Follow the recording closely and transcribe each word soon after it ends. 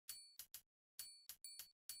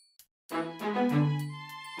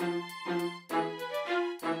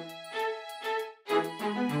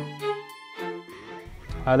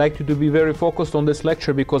I like to be very focused on this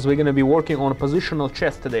lecture because we're going to be working on positional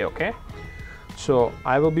chess today, okay? So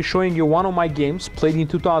I will be showing you one of my games played in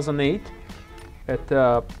 2008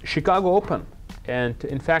 at Chicago Open. And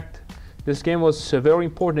in fact, this game was a very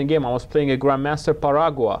important game. I was playing a Grandmaster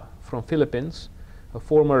Paragua from Philippines, a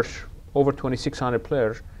former over 2,600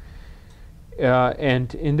 player.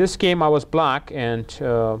 And in this game I was black, and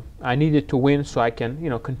I needed to win so I can,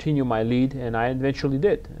 continue my lead, and I eventually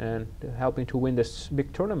did, and helping to win this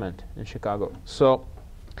big tournament in Chicago. So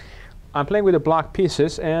I'm playing with the black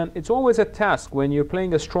pieces, and it's always a task when you're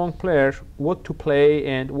playing a strong player what to play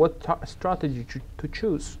and what strategy to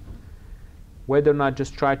choose. Whether or not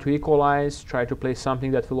just try to equalize, try to play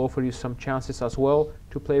something that will offer you some chances as well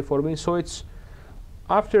to play for win. So it's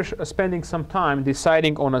after spending some time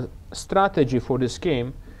deciding on a strategy for this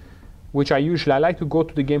game, which I like to go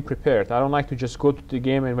to the game prepared. I don't like to just go to the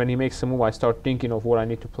game and when he makes a move I start thinking of what I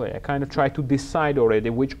need to play. I kind of try to decide already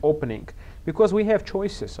which opening, because we have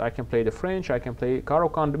choices. I can play the French, I can play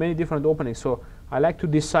Caro-Kann, many different openings. So I like to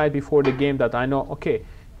decide before the game that I know, okay,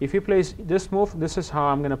 if he plays this move, this is how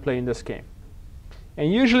I'm going to play in this game.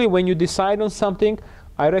 And usually when you decide on something,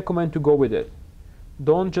 I recommend to go with it.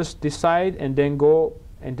 Don't just decide and then go,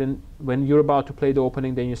 and then when you're about to play the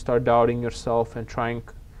opening, then you start doubting yourself and trying,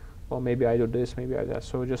 well, maybe I do this, maybe I do that.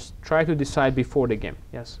 So just try to decide before the game.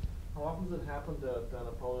 Yes? How often does it happen that an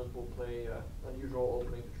opponent will play an unusual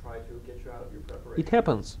opening to try to get you out of your preparation? It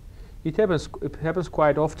happens. It happens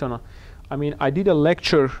quite often. I mean, I did a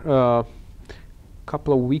lecture a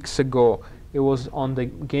couple of weeks ago. It was on the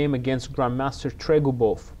game against Grandmaster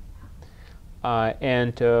Tregubov.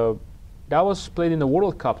 That was played in the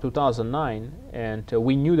World Cup 2009, and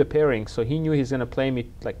we knew the pairing, so he knew he's going to play me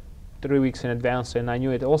like 3 weeks in advance, and I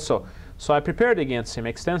knew it also. So I prepared against him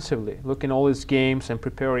extensively, looking at all his games and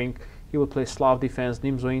preparing. He would play Slav defense,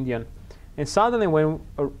 Nimzo Indian. And suddenly when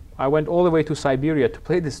I went all the way to Siberia to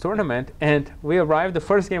play this tournament, and we arrived, the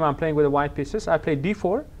first game I'm playing with the white pieces, I played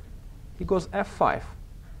d4, he goes f5.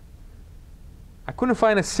 I couldn't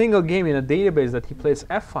find a single game in a database that he plays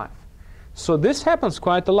f5. So this happens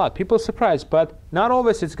quite a lot. People are surprised, but not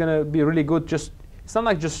always it's going to be really good. It's not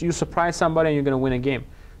like just you surprise somebody and you're going to win a game.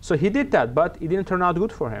 So he did that, but it didn't turn out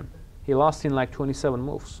good for him. He lost in like 27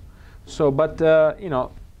 moves. So, but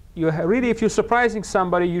really, if you're surprising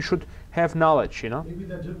somebody, you should have knowledge, Maybe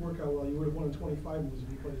that did work out well. You would have won in 25 moves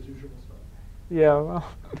if you played his usual stuff. Yeah, well,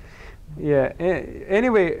 yeah.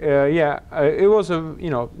 Anyway, it was a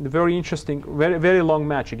very interesting, very very long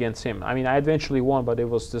match against him. I mean, I eventually won, but it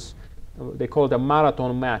was this. They call it a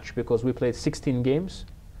marathon match because we played 16 games.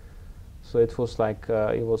 So it was like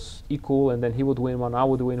it was equal, and then he would win one, I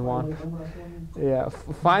would win one. Yeah.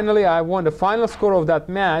 Finally, I won the final score of that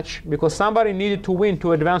match because somebody needed to win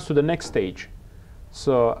to advance to the next stage.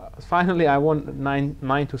 So finally, I won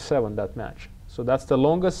 9-7 that match. So that's the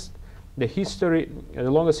longest, the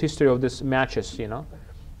longest history of these matches,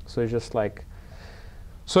 So it's just like.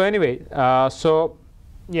 So anyway,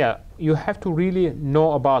 yeah, you have to really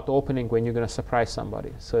know about opening when you're going to surprise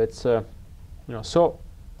somebody. So it's, so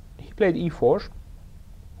he played e4,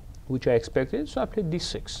 which I expected. So I played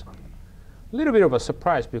d6. A little bit of a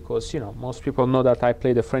surprise because, most people know that I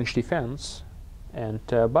play the French defense. And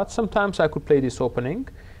but sometimes I could play this opening.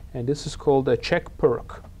 And this is called a Czech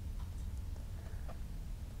Pirc.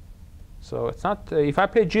 So it's not, if I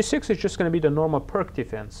play g6, it's just going to be the normal Pirc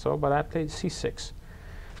defense. So, but I played c6.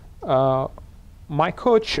 My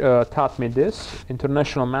coach taught me this,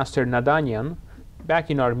 international master Nadanyan, back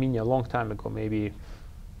in Armenia a long time ago, maybe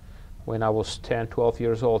when I was 10, 12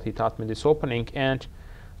 years old. He taught me this opening, and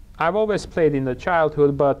I've always played in the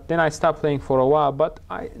childhood, but then I stopped playing for a while. But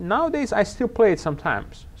nowadays I still play it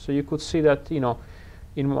sometimes. So you could see that,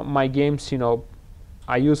 in my games,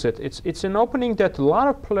 I use it. It's an opening that a lot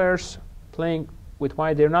of players playing with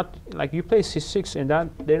white, they're not, like you play c6 and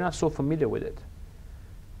they're not so familiar with it.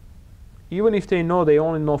 Even if they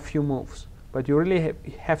only know a few moves. But you really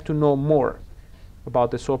have to know more about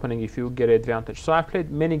this opening if you get an advantage. So I've played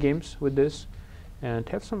many games with this and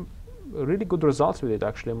have some really good results with it.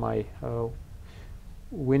 Actually, my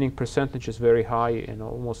winning percentage is very high,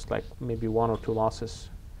 almost like maybe 1 or 2 losses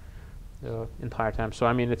entire time. So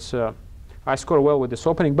I mean, it's I score well with this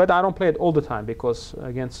opening, but I don't play it all the time because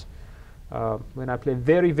against when I play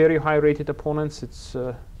very, very high-rated opponents, it's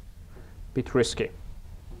a bit risky.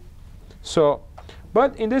 So,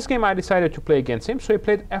 but in this game I decided to play against him, so he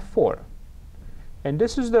played f4. And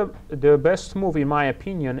this is the best move in my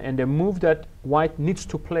opinion, and the move that white needs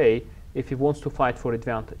to play if he wants to fight for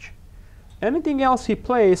advantage. Anything else he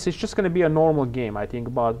plays is just going to be a normal game, I think,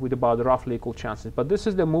 with about roughly equal chances. But this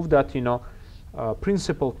is the move that,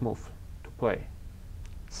 principled move to play.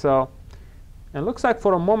 So, and it looks like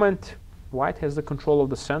for a moment white has the control of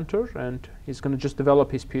the center, and he's going to just develop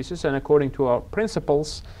his pieces, and according to our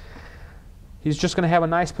principles, he's just going to have a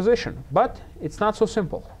nice position. But it's not so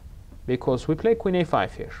simple, because we play queen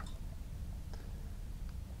a5 here.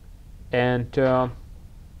 And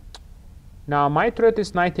now my threat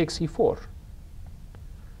is knight takes e4.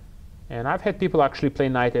 And I've had people actually play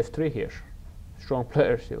knight f3 here. Strong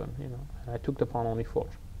players even, you know. And I took the pawn on e4.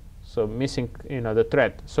 So missing, you know, the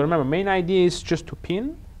threat. So remember, main idea is just to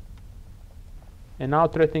pin, and now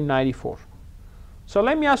threatening knight e4. So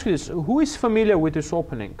let me ask you this: who is familiar with this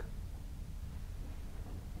opening?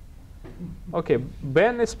 Okay,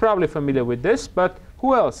 Ben is probably familiar with this, but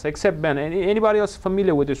who else except Ben? Anybody else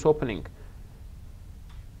familiar with this opening?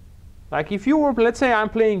 Like if you were, let's say I'm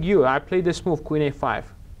playing you, I play this move, queen a5.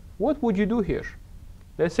 What would you do here?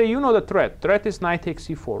 Let's say you know the threat. Threat is knight takes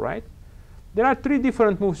e4, right? There are three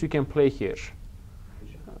different moves you can play here.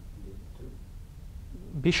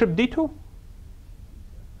 Bishop d2?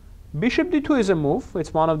 Bishop d2 is a move.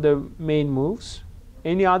 It's one of the main moves.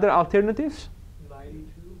 Any other alternatives? Knight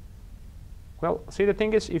e2. Well, see, the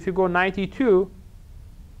thing is, if you go knight e2,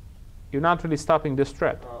 you're not really stopping this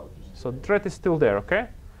threat. Oh, So the threat is still there, okay?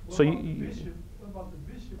 What So about the bishop? What about the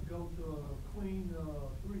bishop go to queen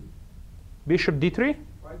 3? Bishop d3? Right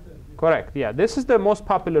there. Yeah. Correct, yeah. This is the most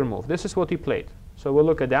popular move. This is what he played. So we'll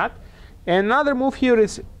look at that. And another move here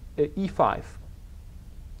is e5.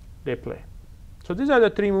 They play. So these are the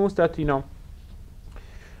three moves that, you know,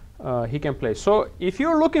 he can play. So if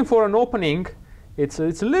you're looking for an opening, it's a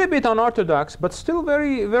little bit unorthodox, but still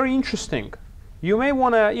very, very interesting. You may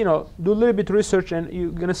want to, you know, do a little bit of research, and you're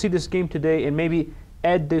going to see this game today, and maybe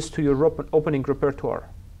add this to your opening repertoire.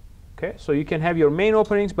 Okay, so you can have your main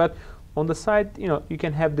openings, but on the side, you know, you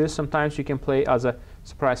can have this. Sometimes you can play as a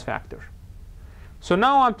surprise factor. So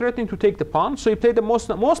now I'm threatening to take the pawn. So you play the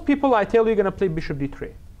most people, I tell you, are going to play bishop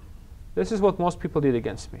d3. This is what most people did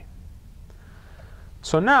against me.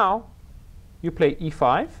 So now you play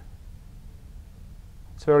e5.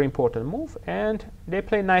 It's a very important move, and they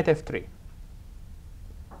play knight f3.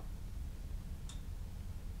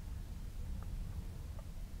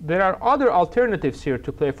 There are other alternatives here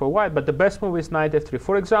to play for white, but the best move is knight f3.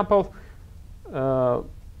 For example,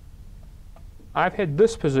 I've had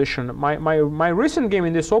this position. My recent game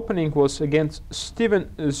in this opening was against Steven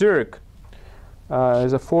Zurich,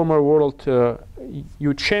 as a former world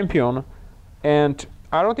youth champion, and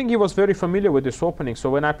I don't think he was very familiar with this opening. So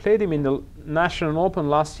when I played him in the National Open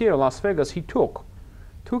last year, Las Vegas, he took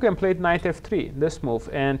and played knight f3, this move.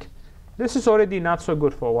 And this is already not so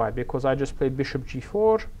good for white, because I just played bishop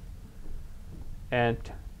g4, and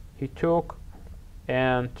he took,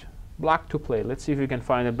 and black to play. Let's see if we can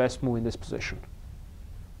find the best move in this position.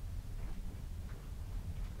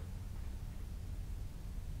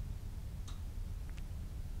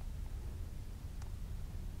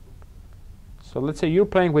 So let's say you're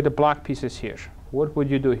playing with the black pieces here. What would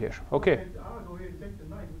you do here? Okay. I'll go ahead and take the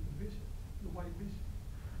knight with the bishop, the white bishop.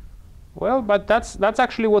 Well, but that's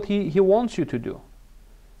actually what he wants you to do.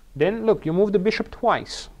 Then look, you move the bishop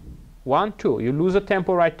twice. 1, 2. You lose a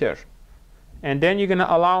tempo right there. And then you're going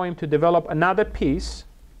to allow him to develop another piece.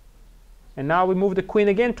 And now we move the queen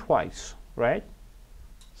again twice, right?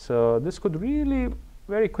 So this could really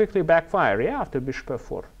very quickly backfire, yeah, after bishop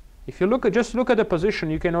f4. If you just look at the position,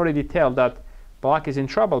 you can already tell that black is in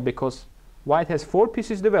trouble, because white has 4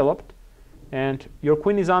 pieces developed, and your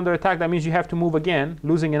queen is under attack. That means you have to move again,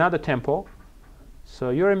 losing another tempo. So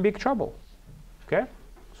you're in big trouble. Okay?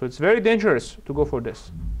 So it's very dangerous to go for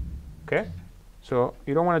this. Okay? So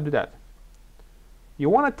you don't want to do that. You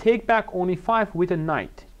want to take back on e5 with a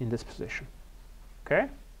knight in this position. Okay?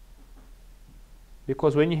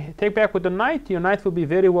 Because when you take back with the knight, your knight will be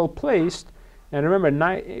very well placed. And remember,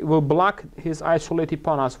 knight will block his isolated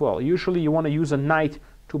pawn as well. Usually you want to use a knight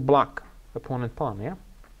to block opponent pawn, yeah?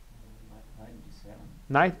 Knight d7.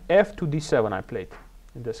 Knight f to d7 I played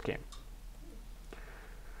in this game.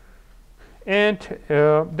 And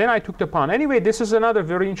then I took the pawn. Anyway, this is another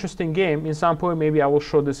very interesting game. In some point, maybe I will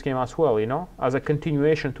show this game as well, you know, as a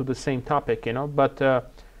continuation to the same topic, you know. But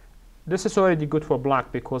this is already good for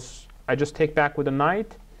black, because I just take back with a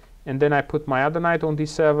knight, and then I put my other knight on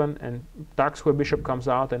d7, and dark square bishop comes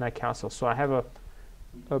out, and I castle. So I have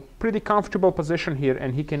a pretty comfortable position here,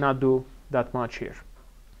 and he cannot do that much here.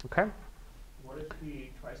 Okay? What if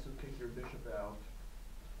he tries to kick your bishop out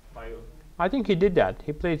by I think he did that.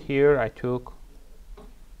 He played here, I took,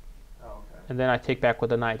 Oh, okay. and then I take back with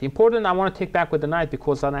the knight. Important, I want to take back with the knight,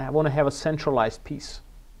 because then I want to have a centralized piece.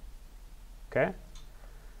 Okay?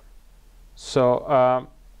 So,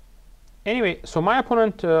 anyway, so my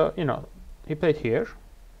opponent, you know, he played here.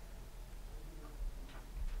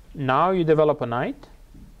 Now you develop a knight.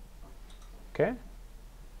 Okay.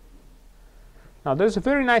 Now there's a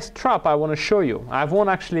very nice trap I want to show you. I've won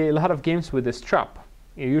actually a lot of games with this trap.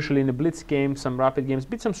 Usually in the blitz game, some rapid games,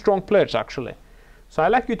 beat some strong players actually. So I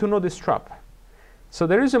like you to know this trap. So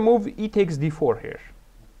there is a move e takes d4 here.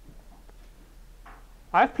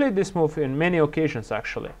 I've played this move in many occasions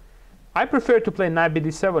actually. I prefer to play knight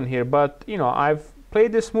bd7 here, but you know, I've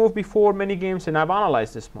played this move before many games and I've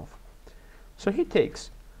analyzed this move. So he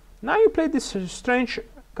takes. Now you play this strange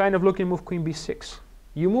kind of looking move, queen b6.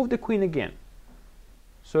 You move the queen again.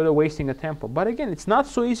 So they're wasting a tempo. But again, it's not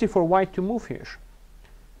so easy for white to move here.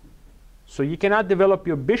 So you cannot develop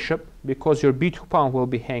your bishop because your b2 pawn will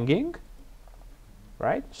be hanging.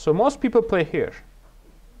 Right? So most people play here.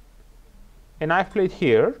 And I've played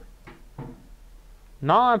here.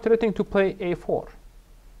 Now I'm threatening to play a4.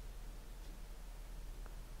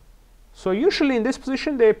 So usually in this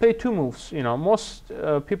position they play two moves. You know, most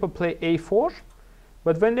people play a4.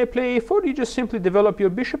 But when they play a4, you just simply develop your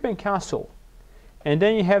bishop and castle. And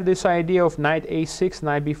then you have this idea of knight a6,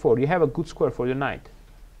 knight b4. You have a good square for the knight.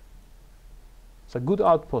 It's a good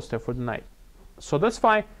outpost there for the knight. So that's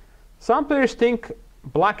why some players think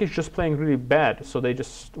black is just playing really bad, so they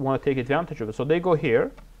just want to take advantage of it. So they go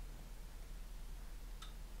here.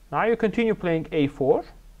 Now you continue playing a4.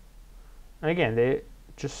 And again, they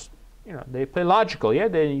just, you know, they play logical. Yeah,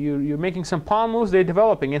 you're making some pawn moves, they're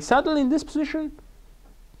developing. And suddenly in this position,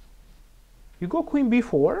 you go queen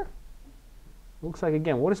b4. Looks like,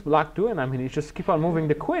 again, what is black doing? I mean, he just keep on moving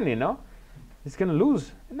the queen, you know. He's going to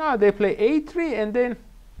lose. Now they play a3,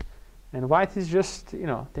 and white is just, you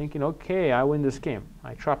know, thinking, okay, I win this game.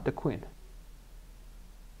 I trap the queen.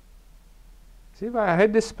 See, I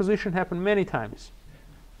had this position happen many times.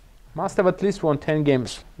 Must have at least won 10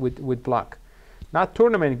 games with black. Not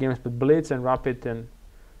tournament games, but blitz and rapid. And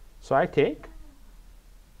so I take.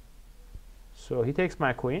 So he takes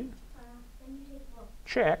my queen.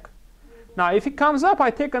 Check. Now, if it comes up, I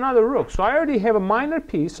take another rook. So I already have a minor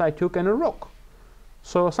piece I took and a rook.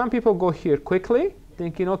 So some people go here quickly,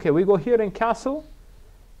 thinking, okay, we go here and castle.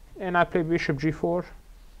 And I play bishop g4,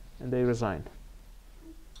 and they resign.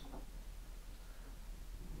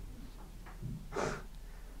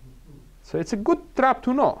 So it's a good trap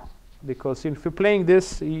to know. Because if you're playing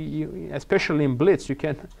this, especially in blitz, you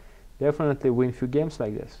can definitely win a few games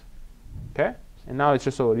like this. Okay? And now it's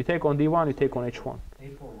just over. You take on d1, you take on h1.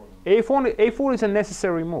 A4 is a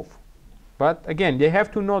necessary move. But again, they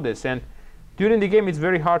have to know this. And during the game, it's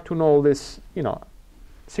very hard to know all this, you know,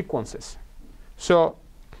 sequences. So,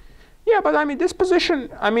 yeah, but I mean, this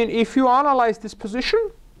position, I mean, if you analyze this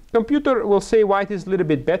position, computer will say white is a little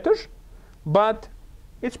bit better, but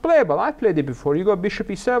it's playable. I've played it before. You go bishop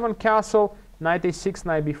e7, castle, knight a6,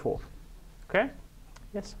 knight b4. Okay?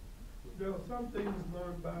 Yes? There are some things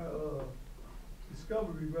learned by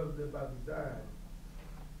discovery rather than by design.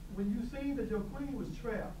 When you seen that your queen was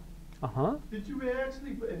trapped, did you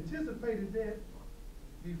actually anticipated that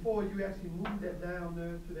before you actually moved that down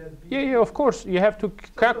there to that B? Yeah, of course. You have to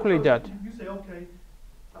calculate that. You say, okay,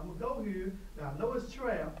 I'm going to go here. Now, I know it's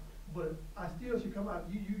trapped, but I still should come out.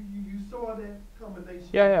 You saw that combination?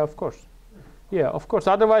 Yeah, of course. Yeah, of course.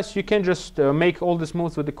 Otherwise, you can just make all these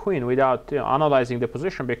moves with the queen without analyzing the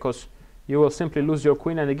position, because you will simply lose your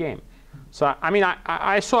queen and the game. So, I mean,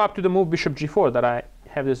 I saw up to the move bishop g4 that I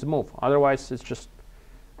have this move. Otherwise, it's just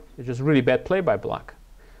really bad play by black.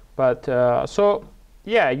 But so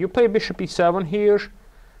yeah, you play bishop e7 here,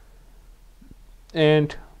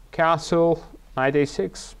 and castle, knight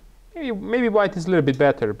a6. Maybe white is a little bit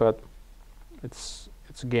better, but it's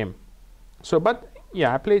a game. So, but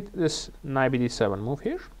yeah, I played this knight bd7 move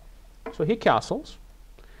here. So he castles.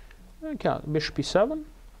 Bishop e7,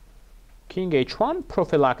 king h1,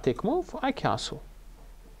 prophylactic move. I castle.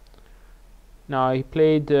 Now he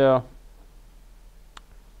played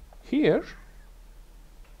here,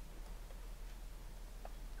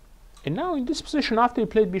 and now in this position, after he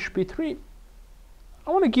played bishop e3, I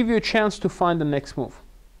want to give you a chance to find the next move.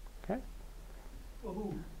 Okay?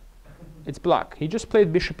 It's black. He just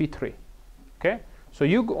played bishop e3. Okay? So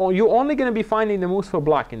you're only going to be finding the moves for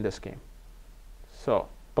black in this game. So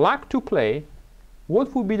black to play,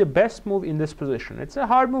 what would be the best move in this position? It's a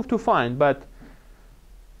hard move to find, but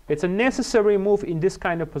it's a necessary move in this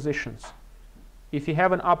kind of positions. If you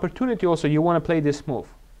have an opportunity also, you want to play this move.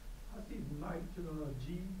 I see knight to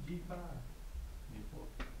G5.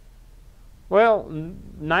 Well,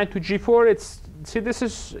 knight to g4, see, this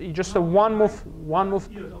is just a one move.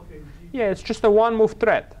 Yeah, it's just a one move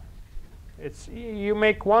threat. You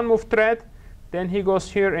make one move threat, then he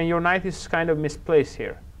goes here, and your knight is kind of misplaced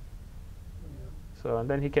here. So, and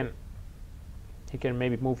then he can he can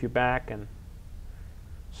maybe move you back, and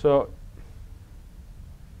so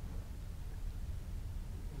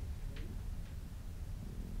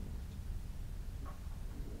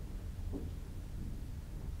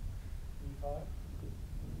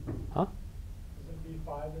huh? Isn't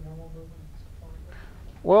B5 the normal movement?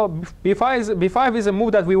 Well, B5 is a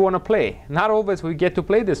move that we want to play. Not always we get to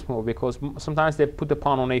play this move because sometimes they put the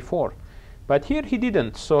pawn on A4. But here he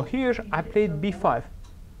didn't. So here I played B5.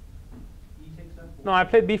 No, I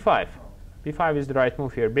played B5. B5 is the right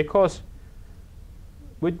move here because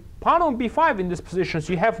with pawn on B5 in these positions,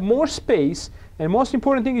 you have more space. And most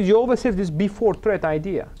important thing is you always have this B4 threat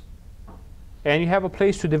idea. And you have a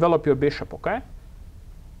place to develop your bishop, OK?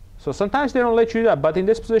 So sometimes they don't let you do that. But in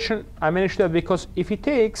this position, I managed to do that because if he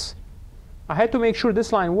takes, I had to make sure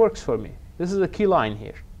this line works for me. This is a key line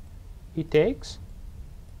here. He takes.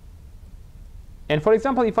 And for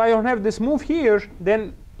example, if I don't have this move here,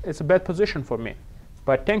 then it's a bad position for me.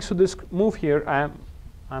 But thanks to this move here,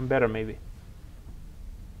 I'm better maybe.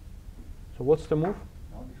 So what's the move?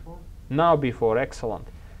 Now B4, excellent.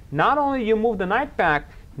 Not only you move the knight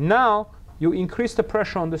back, now you increase the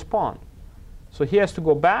pressure on this pawn. So he has to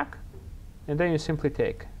go back, and then you simply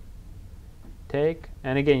take. Take,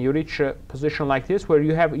 and again, you reach a position like this where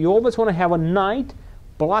you always want to have a knight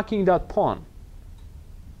blocking that pawn.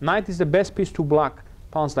 Knight is the best piece to block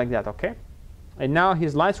pawns like that, OK? And now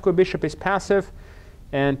his light square bishop is passive,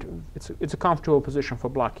 and it's a comfortable position for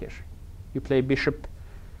block here. You play bishop,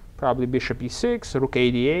 probably bishop e6, rook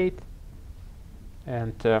a8,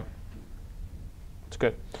 and it's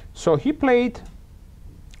good. So he played.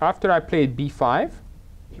 After I played b5,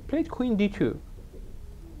 he played queen d2.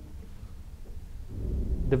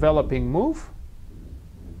 Developing move.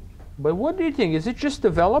 But what do you think? Is it just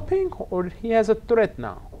developing, or he has a threat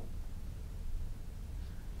now?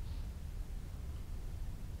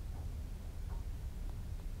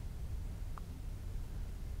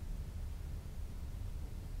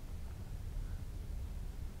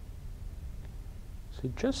 Is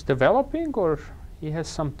it just developing, or he has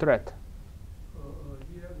some threat?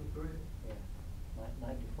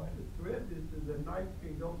 The knight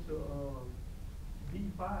can go to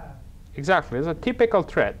b5. Exactly, it's a typical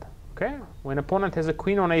threat. Okay, when opponent has a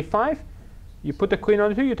queen on a5, you put the queen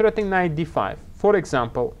on a2, you threaten knight d5. For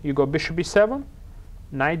example, you go bishop b7,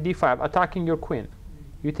 knight d5, attacking your queen.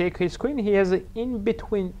 You take his queen, he has an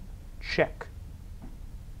in-between check.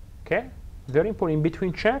 Okay, very important,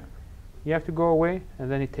 in-between check. You have to go away, and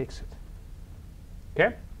then he takes it.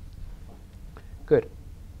 Okay, good.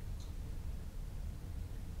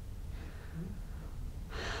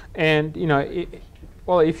 And you know,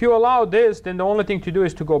 well, if you allow this, then the only thing to do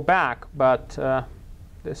is to go back. But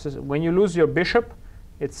this is when you lose your bishop,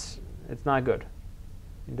 it's not good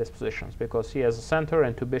in these positions because he has a center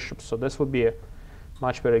and two bishops. So this would be a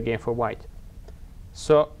much better game for white.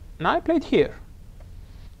 So now I played here.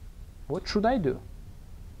 What should I do?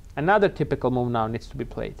 Another typical move now needs to be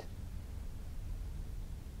played.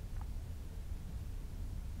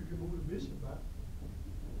 You can move the bishop back.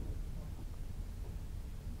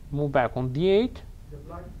 Move back on d8.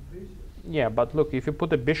 Bishop. Yeah, but look, if you put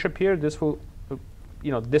the bishop here, this will,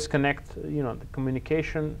 you know, disconnect, you know, the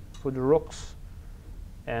communication for the rooks,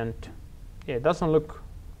 and yeah, it doesn't look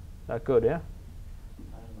that good, yeah. I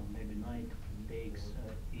don't know. Maybe knight takes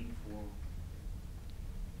e4.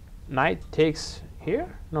 Knight takes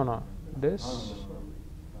here? No, no. This. No.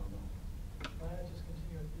 Just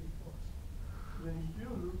continue at B4. Then you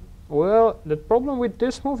still lose. Well, the problem with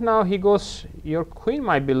this move now, he goes, your queen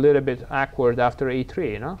might be a little bit awkward after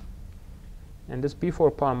a3, you know? And this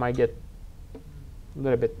b4 pawn might get a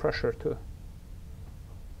little bit pressure too.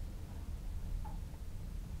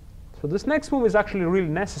 So this next move is actually really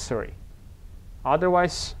necessary.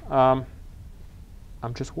 Otherwise, I'm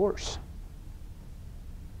just worse.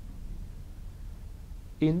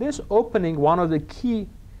 In this opening, one of the key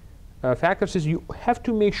factors is you have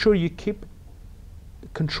to make sure you keep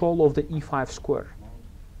control of the e5 square.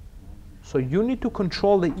 So you need to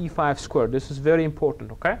control the e5 square. This is very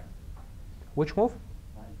important, okay? Which move?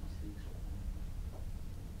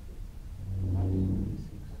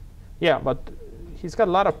 Yeah, but he's got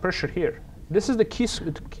a lot of pressure here. This is the key.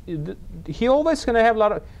 He always going to have a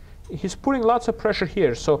lot of, he's putting lots of pressure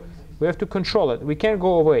here, so we have to control it. We can't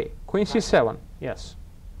go away. Queen c7, yes.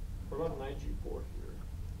 What about knight g4 here?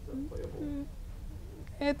 Is that playable?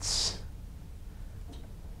 It's,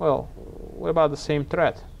 well, what about the same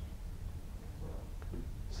threat?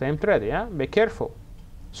 Same threat, yeah? Be careful.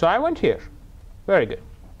 So I went here. Very good.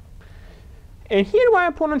 And here my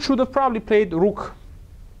opponent should have probably played rook,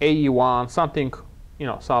 ae1, something, you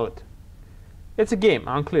know, solid. It's a game,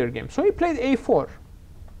 unclear game. So he played a4.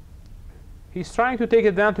 He's trying to take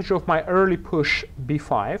advantage of my early push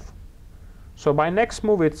b5. So my next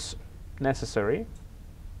move, it's necessary.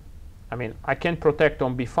 I mean, I can't protect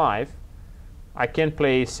on b5. I can't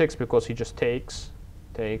play a6 because he just takes,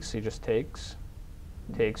 he just takes,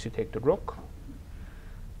 you take the rook.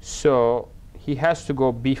 So he has to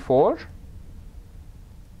go b4.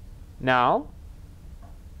 Now,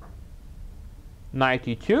 knight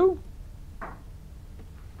e2.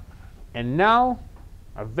 And now,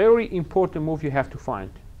 a very important move you have to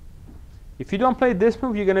find. If you don't play this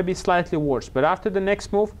move, you're going to be slightly worse. But after the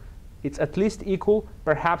next move, it's at least equal.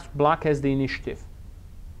 Perhaps black has the initiative.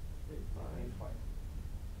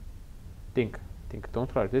 Think, don't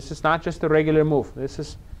try. This is not just a regular move. This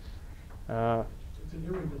is, It's a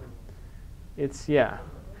irregular move. it's, yeah.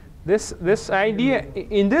 This idea,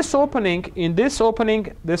 in this opening,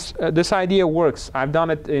 this idea works. I've done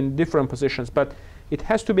it in different positions, but it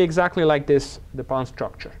has to be exactly like this, the pawn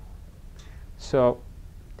structure. So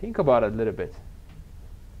think about it a little bit.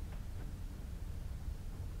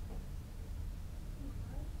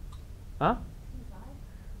 Huh?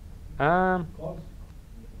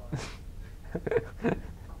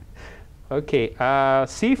 Okay,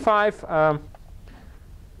 c5.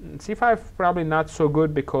 C5 probably not so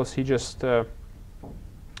good because he just let's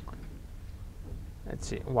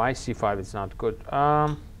see, why c5 is not good.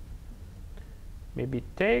 Maybe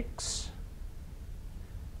takes.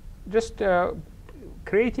 Just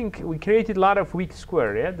we created a lot of weak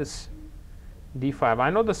square, yeah, this d5. I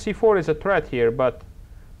know the c4 is a threat here, but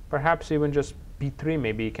perhaps even just b3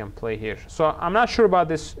 maybe you can play here. So I'm not sure about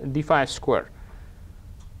this d5 square.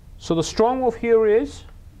 So the strong move here is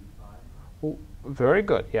very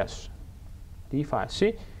good, yes. d5.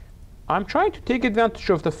 See, I'm trying to take advantage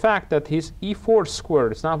of the fact that his e4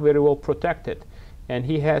 square is not very well protected, and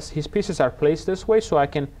his pieces are placed this way, so I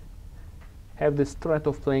can have this threat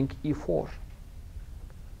of playing e4.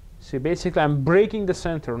 See, basically I'm breaking the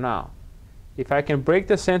center now. If I can break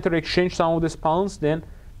the center, exchange some of these pawns, then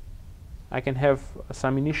I can have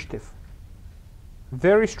some initiative.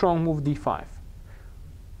 Very strong move d5.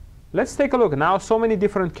 Let's take a look. Now so many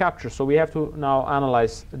different captures, so we have to now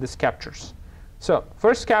analyze these captures. So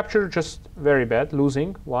first capture, just very bad,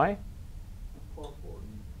 losing. Why? Pawn fork.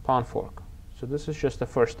 Pawn fork. So this is just the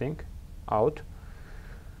first thing out.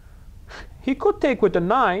 He could take with the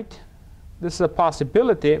knight. This is a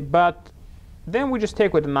possibility, but then we just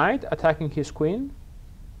take with the knight, attacking his queen.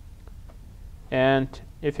 And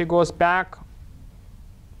if he goes back,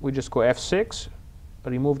 we just go f6,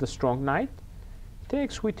 remove the strong knight.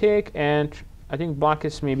 Takes, we take, and I think black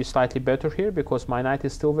is maybe slightly better here because my knight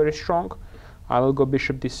is still very strong. I will go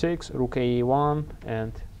bishop d6, rook a1,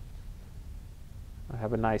 and I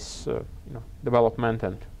have a nice development,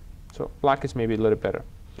 and so black is maybe a little better.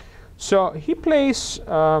 So he plays.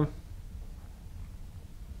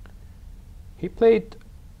 He played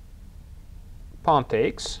pawn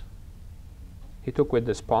takes. He took with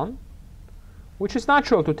this pawn, which is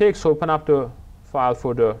natural to take, so open up the file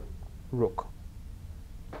for the rook.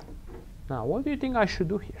 Now, what do you think I should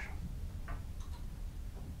do here?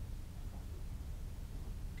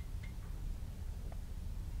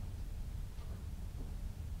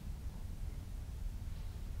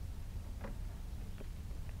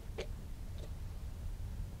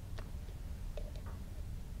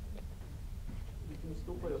 You can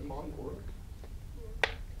still play a pawn fork.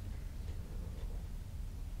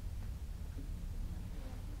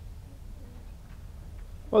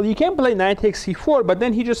 Well, you can play knight takes c4, but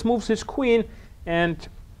then he just moves his queen, and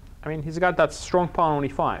I mean, he's got that strong pawn on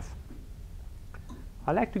e5.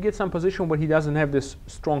 I like to get some position where he doesn't have this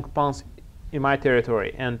strong pawns in my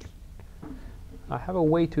territory, and I have a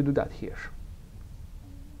way to do that here.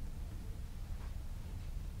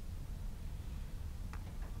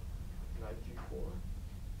 Knight g4.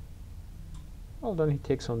 Well, then he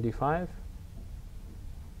takes on d5.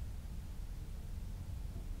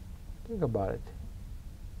 Think about it.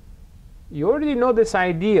 You already know this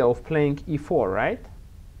idea of playing e4, right?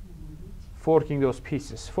 Forking those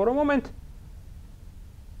pieces. For a moment,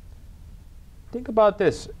 think about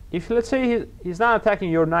this. If, let's say, he's not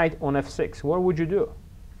attacking your knight on f6, what would you do?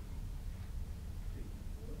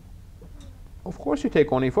 Of course you take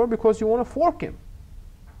on e4 because you want to fork him.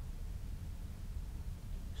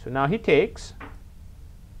 So now he takes.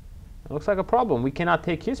 It looks like a problem. We cannot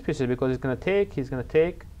take his pieces because he's going to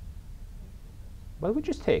take. But we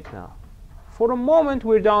just take now. For a moment,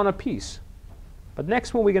 we're down a piece. But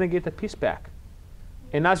next move, we're going to get the piece back.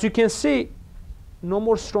 And as you can see, no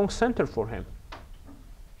more strong center for him.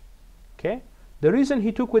 Okay? The reason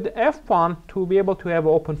he took with the f pawn to be able to have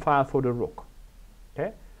an open file for the rook.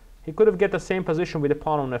 Okay, he could have get the same position with the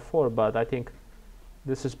pawn on f4, but I think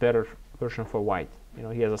this is better version for white. You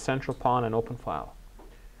know, he has a central pawn and open file.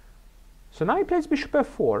 So now he plays bishop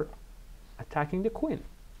f4, attacking the queen.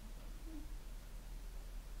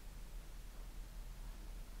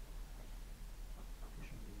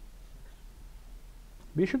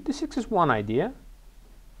 Bishop d6 is one idea,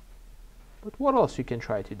 but what else you can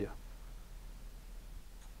try to do?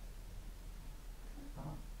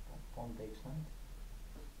 Pawn takes knight.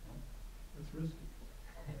 That's risky.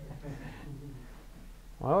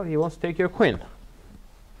 Well, he wants to take your queen.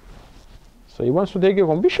 So he wants to take your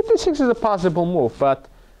queen. Bishop d6 is a possible move, but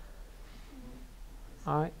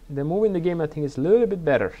the move in the game I think is a little bit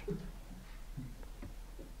better.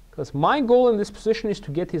 Because my goal in this position is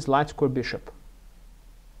to get his light square bishop.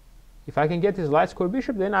 If I can get his light square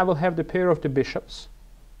bishop, then I will have the pair of the bishops.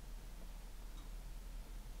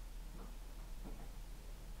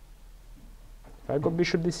 If I go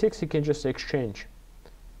bishop d6, he can just exchange.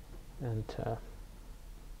 And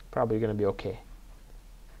probably going to be okay.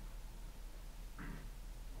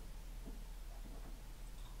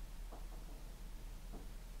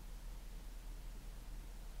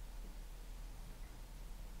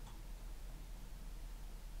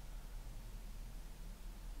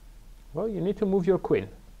 Well, you need to move your queen.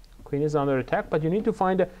 Queen is under attack, but you need to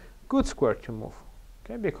find a good square to move.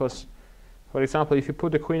 Okay, because, for example, if you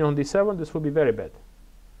put the queen on d7, this will be very bad.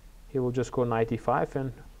 He will just go knight e5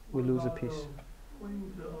 and we lose a piece.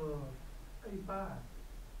 Queen to a5.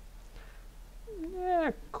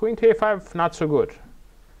 Yeah, queen to a5, not so good.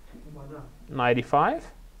 Why not? Knight e5.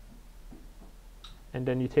 And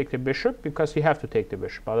then you take the bishop, because you have to take the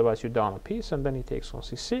bishop, otherwise you're down a piece, and then he takes on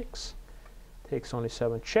c6, takes on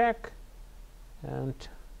e7 check, and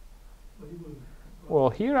well,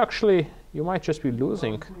 here actually you might just be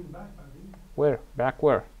losing. Where? Back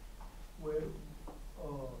where?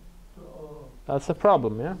 That's a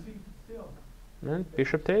problem, yeah? And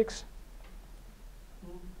bishop takes.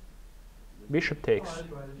 Bishop takes.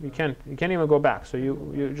 You can't even go back, so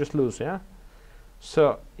you just lose, yeah?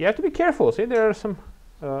 So you have to be careful. See, there are some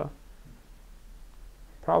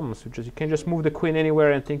problems, which is you can't just move the queen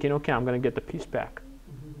anywhere and thinking, okay, I'm going to get the piece back.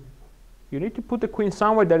 You need to put the queen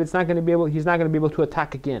somewhere that it's not going to be able, he's not going to be able to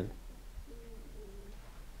attack again.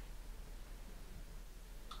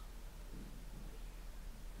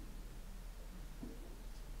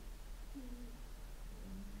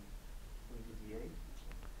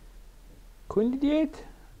 Queen to d8,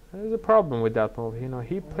 there's a problem with that move. You know,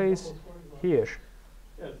 he plays here.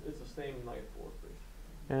 Yeah, it's the same knight fork.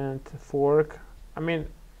 And fork. I mean,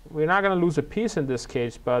 we're not going to lose a piece in this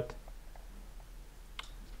case, but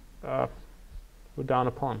we're down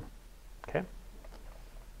a pawn. Okay,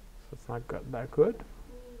 so it's not that good.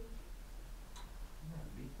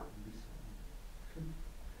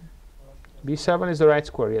 b7 is the right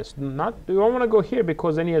square. Yes, not. You don't want to go here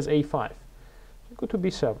because then he has a5. Go to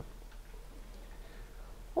b7.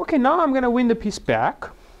 Okay, now I'm going to win the piece back.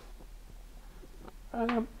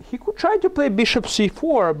 He could try to play bishop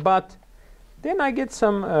c4, but then I get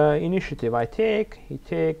some initiative. I take, he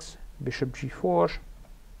takes, bishop g4,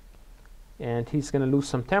 and he's going to lose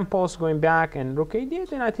some tempos going back, and rook a8,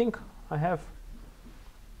 then I think I have,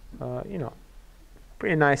 you know,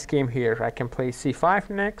 pretty nice game here. I can play c5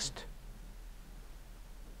 next.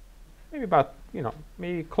 Maybe about, you know,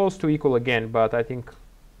 maybe close to equal again, but I think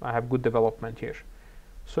I have good development here.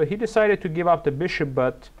 So he decided to give up the bishop,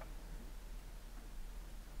 but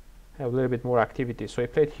have a little bit more activity. So he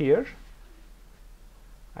played here.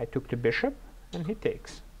 I took the bishop, and he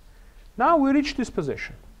takes. Now we reach this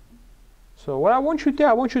position. So what I want you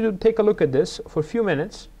to take a look at this for a few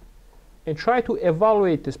minutes and try to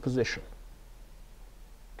evaluate this position.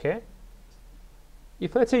 Okay?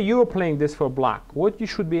 If let's say you're playing this for black, what you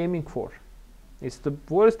should be aiming for?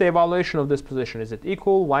 What is the evaluation of this position? Is it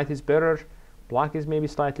equal? White is better? Black is maybe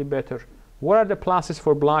slightly better. What are the pluses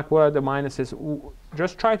for black? What are the minuses?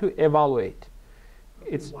 Just try to evaluate.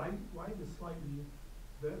 It's white is slightly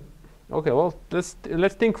better. Okay. Well,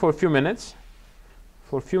 let's think for a few minutes.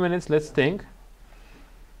 For a few minutes, let's think.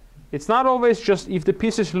 It's not always just if the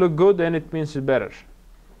pieces look good, then it means it's better.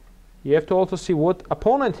 You have to also see what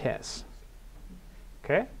opponent has.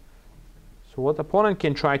 Okay. So what opponent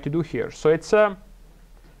can try to do here. So it's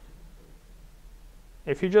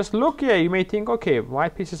if you just look, yeah, you may think, okay,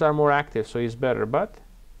 white pieces are more active, so it's better. But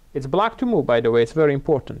it's black to move, by the way. It's very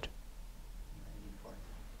important.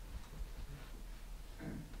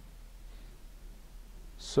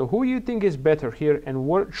 So who you think is better here, and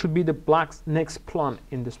what should be the black's next plan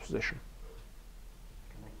in this position?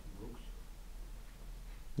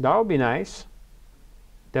 That would be nice.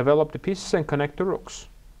 develop the pieces and connect the rooks.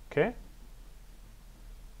 Okay?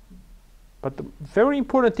 But the very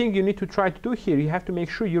important thing you need to try to do here, you have to make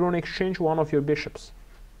sure you don't exchange one of your bishops.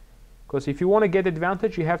 Because if you want to get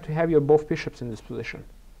advantage, you have to have your both bishops in this position.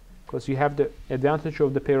 Because you have the advantage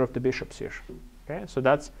of the pair of the bishops here. Okay, so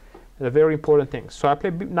that's a very important thing. So I play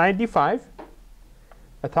knight d5,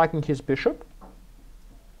 attacking his bishop.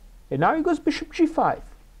 And now he goes bishop g5.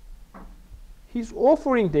 He's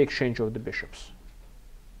offering the exchange of the bishops.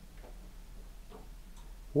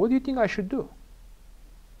 What do you think I should do?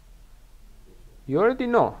 You already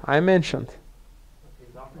know. I mentioned.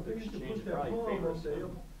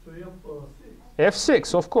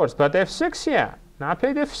 F6, of course. But F6, yeah. Now I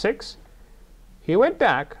played F6. He went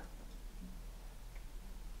back.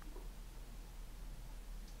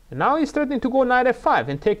 And now he's threatening to go knight F5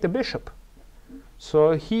 and take the bishop.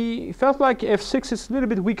 So he felt like F6 is a little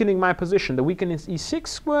bit weakening my position. The weakening is E6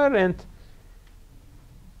 square,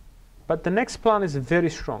 but the next pawn is very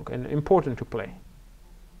strong and important to play.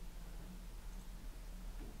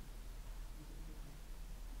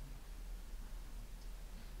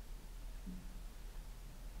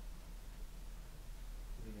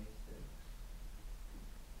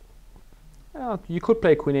 Well, you could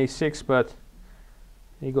play queen a6, but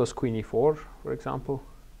he goes queen e4, for example.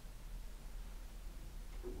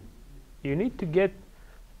 You need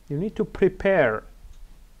to prepare,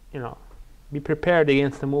 be prepared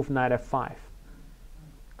against the move knight f5.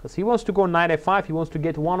 Because he wants to go knight f5, he wants to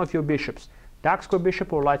get one of your bishops, dark square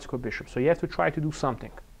bishop or light square bishop. So you have to try to do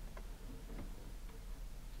something.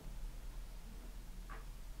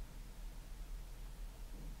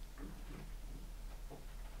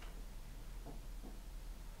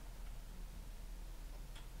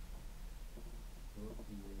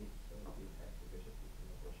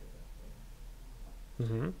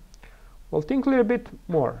 Well, think a little bit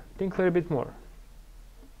more. Think a little bit more.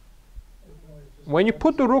 When you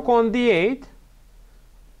put the rook on d8,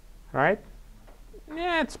 right?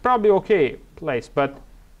 Yeah, it's probably okay place. But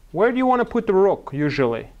where do you want to put the rook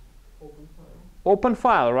usually? Open file. Open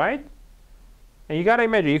file, right? And you gotta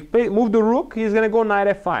imagine, you move the rook, he's gonna go knight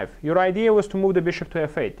f5. Your idea was to move the bishop to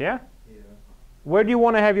f8, yeah? Yeah. Where do you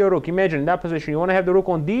want to have your rook? Imagine in that position, you want to have the rook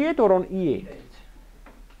on d8 or on e8?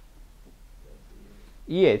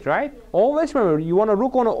 E8, right? Always remember, you want a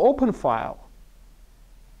rook on an open file.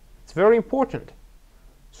 It's very important.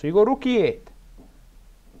 So you go rook e8.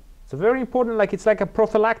 It's a very important, it's like a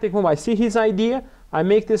prophylactic move. I see his idea, I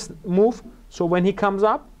make this move, so when he comes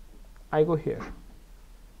up, I go here.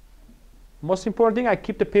 Most important thing, I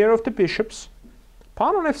keep the pair of the bishops.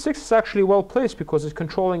 Pawn on f6 is actually well placed because it's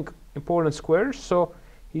controlling important squares, so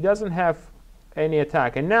he doesn't have any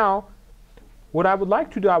attack. And now, what I would like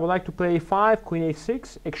to do, I would like to play a5, queen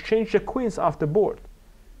a6, exchange the queens off the board.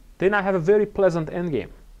 Then I have a very pleasant endgame.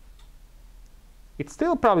 It's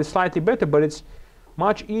still probably slightly better, but it's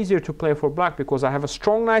much easier to play for black because I have a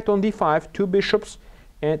strong knight on d5, two bishops,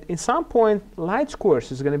 and in some point, light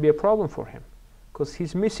squares is going to be a problem for him because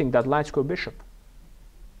he's missing that light square bishop.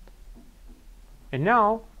 And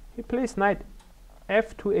now, he plays knight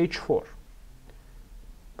f to h4.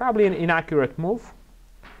 Probably an inaccurate move.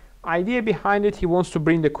 Idea behind it, he wants to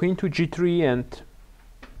bring the queen to g3 and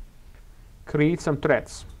create some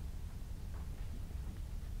threats.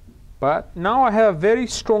 But now I have a very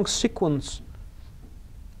strong sequence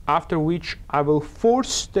after which I will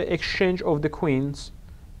force the exchange of the queens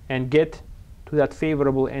and get to that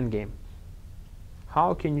favorable endgame.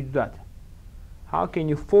 How can you do that? How can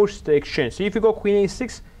you force the exchange? So if you go queen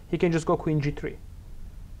a6, he can just go queen g3.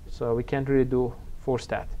 So we can't really force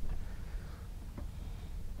that.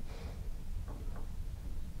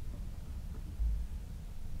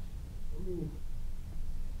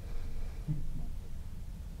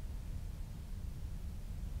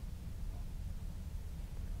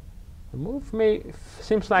 The move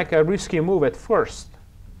seems like a risky move at first,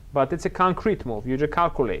 but it's a concrete move. You just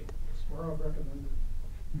calculate. Swear I've recommended.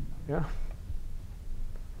 Yeah.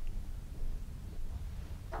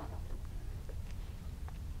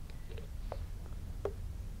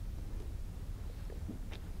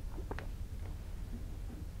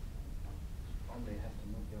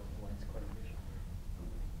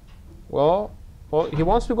 Well, he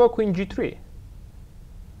wants to go queen g3.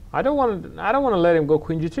 I don't want to let him go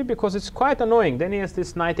queen g3 because it's quite annoying. Then he has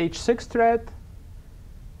this knight h6 threat,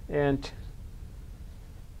 and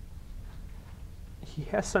he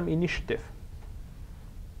has some initiative.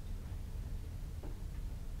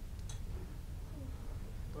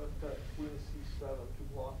 But queen c7 to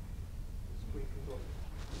block this queen control.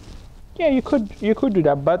 Yeah, you could do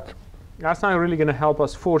that, but that's not really going to help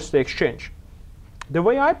us force the exchange. The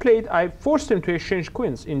way I played, I forced him to exchange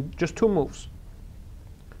queens in just 2 moves.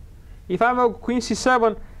 If I have a queen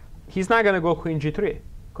c7, he's not going to go queen g3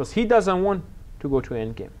 because he doesn't want to go to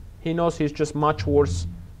endgame. He knows he's just much worse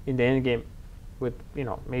in the endgame with, you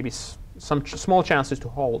know, maybe some small chances to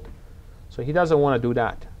hold. So he doesn't want to do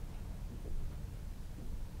that.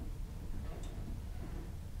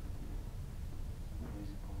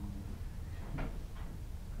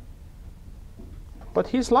 But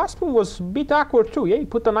his last move was a bit awkward too. Yeah, he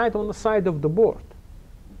put the knight on the side of the board.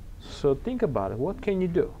 So think about it. What can you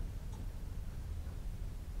do?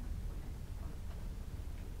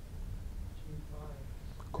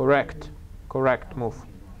 Correct. Correct move.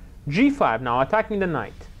 g5 now, attacking the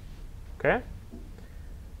knight. Okay?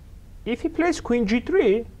 If he plays queen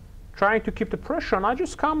g3, trying to keep the pressure on, I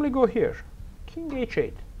just calmly go here. King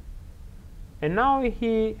h8. And now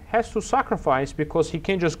he has to sacrifice because he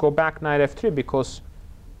can't just go back knight f3 because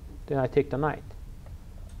then I take the knight.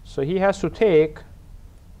 So he has to take.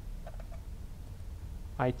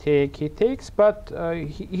 I take, he takes, but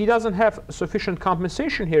he doesn't have sufficient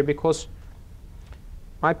compensation here because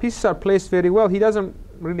my pieces are placed very well. He doesn't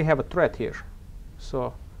really have a threat here.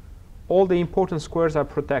 So all the important squares are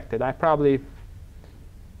protected. I probably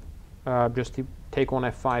just take on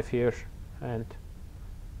f5 here and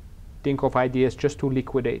think of ideas just to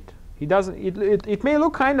liquidate. He doesn't. It may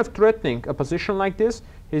look kind of threatening, a position like this.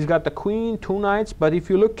 He's got the queen, 2 knights, but if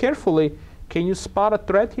you look carefully, can you spot a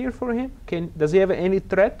threat here for him? Does he have any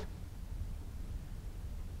threat?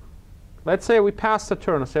 Let's say we pass the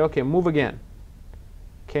turn and say, okay, move again.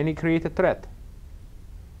 Can he create a threat?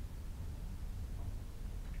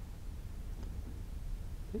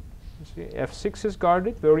 See, f6 is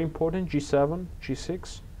guarded, very important. g7,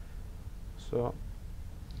 g6. So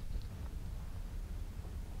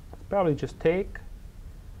probably just take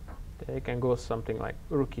and go something like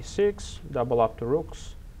rook e6, double up the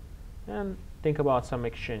rooks, and think about some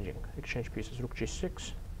exchange pieces, rook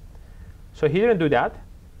g6. So he didn't do that.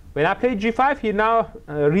 When I played g5, he now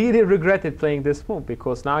really regretted playing this move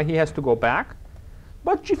because now he has to go back.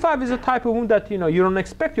 But g5 is a type of move that you don't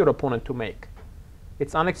expect your opponent to make.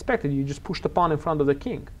 It's unexpected. You just push the pawn in front of the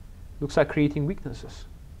king. Looks like creating weaknesses.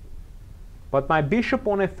 But my bishop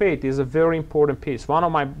on f8 is a very important piece. One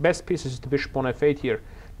of my best pieces is the bishop on f8 here.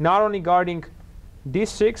 Not only guarding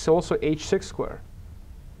d6, also h6 square.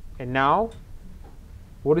 And now,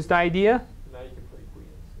 what is the idea? Now you can play queen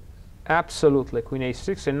a6. Absolutely, queen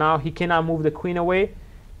a6. And now he cannot move the queen away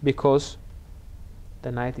because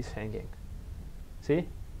the knight is hanging. See?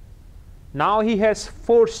 Now he's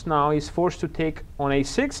forced to take on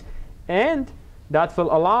a6. And that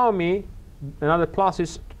will allow me, another plus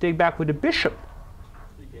is to take back with the bishop.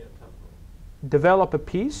 You gain a tempo. Develop a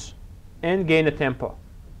piece and gain a tempo.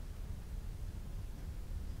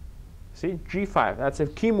 See, g5, that's a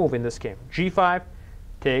key move in this game. g5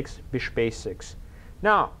 takes bishop a6.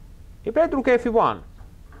 Now, he played rook f1.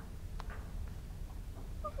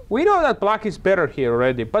 We know that black is better here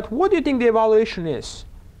already, but what do you think the evaluation is?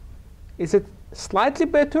 Is it slightly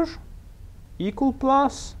better, equal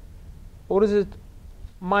plus, or is it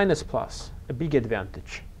minus plus, a big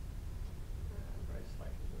advantage? Very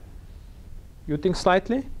slightly. You think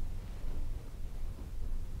slightly?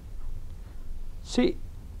 See,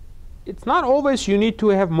 it's not always you need to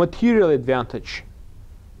have material advantage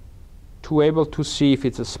to able to see if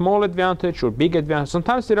it's a small advantage or big advantage.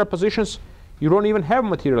 Sometimes there are positions you don't even have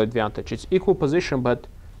material advantage. It's equal position, but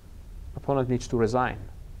opponent needs to resign,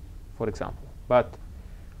 for example. But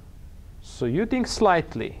so you think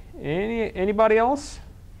slightly. Anybody else?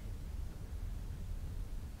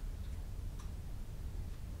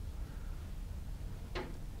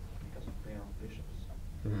 Because of pair of bishops.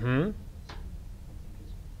 Mm-hmm. I think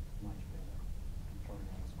it's much better controlling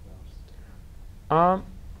all squares.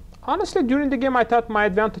 Honestly, during the game, I thought my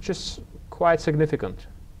advantage is quite significant.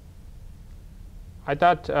 I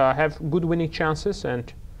thought I have good winning chances,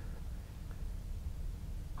 and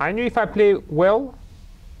I knew if I play well,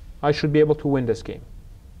 I should be able to win this game.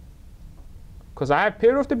 Because I have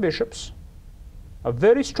pair of the bishops, a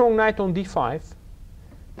very strong knight on d5,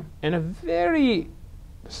 and this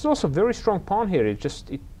is also a very strong pawn here.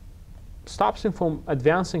 It stops him from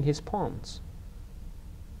advancing his pawns.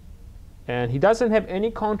 And he doesn't have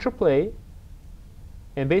any counterplay,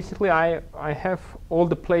 and basically I have all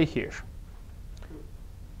the play here.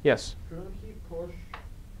 Yes? Couldn't he push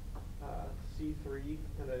c3,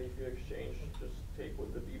 and then if you exchange, just take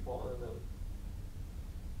with the b pawn and then...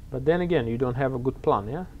 But then again, you don't have a good plan,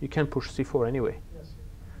 yeah? You can't push c4 anyway. Yes, sir.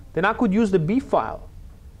 Then I could use the b file.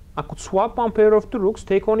 I could swap one pair of the rooks,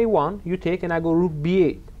 take on e1, you take, and I go rook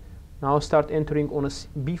b8. Now start entering on a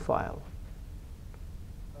b file.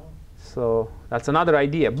 So that's another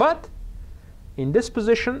idea. But in this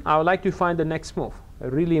position, I would like to find the next move. A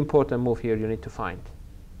really important move here you need to find.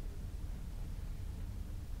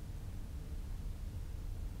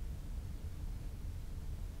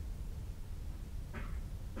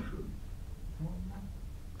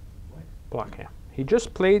 Black, yeah. He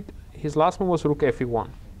just played, his last move was rook fe1.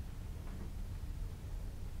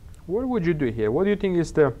 What would you do here? What do you think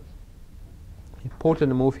is the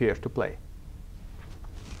important move here to play?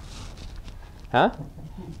 Huh?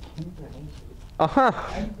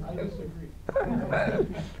 I disagree.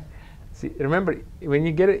 See, remember, when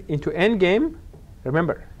you get it into endgame,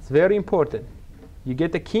 remember, it's very important. You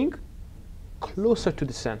get the king closer to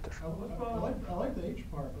the center. I like the H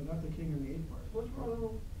part, but not the king and the H part. What's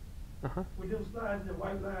wrong with them sliding the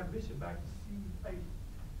white line bishop back to C8?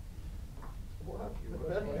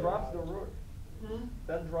 That drops the rook.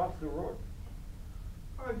 That drops the rook.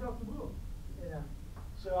 All right, drop the rook. Yeah.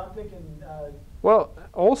 So I'm thinking, Well,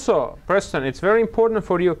 also, Preston, it's very important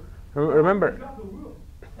for you. Remember, Drop the rook.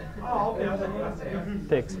 Oh, okay, that's what I said.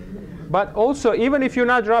 takes. But also, even if you're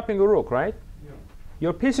not dropping a rook, right?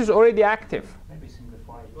 Your piece is already active. Maybe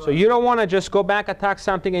simplify it. So you don't want to just go back, attack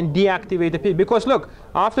something, and deactivate the piece. Because look,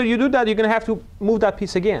 after you do that, you're going to have to move that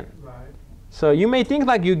piece again. Right. So you may think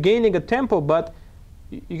like you're gaining a tempo, but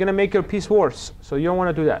you're going to make your piece worse. So you don't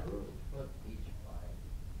want to do that.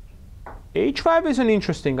 H5 is an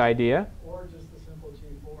interesting idea. or just the simple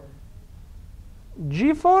G4.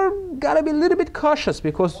 G4 got to be a little bit cautious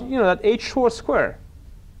because, you know, that H4 square.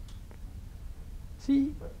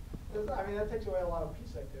 See? I mean, that takes away a lot of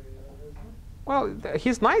piece activity, doesn't it? Well,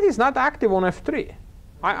 his knight is not active on F3.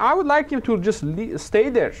 I would like him to just stay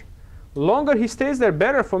there. Longer he stays there,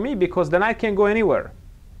 better for me, because the knight can't go anywhere.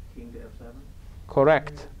 King to F7.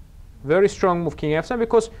 Correct. Very strong move, King F7,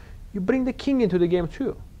 because you bring the king into the game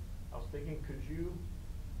too. I was thinking, could you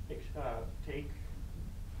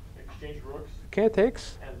exchange rooks Okay,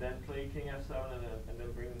 takes. and then play King F7 and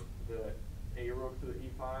then bring the A rook to the E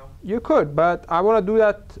file? You could, but I want to do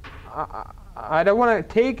that. I don't want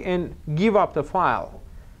to take and give up the file.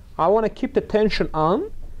 I want to keep the tension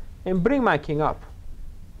on and bring my king up.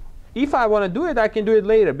 If I want to do it, I can do it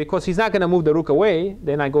later because he's not going to move the rook away.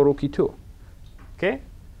 Then I go rook e2. Okay?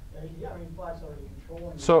 Yeah, I mean, black's already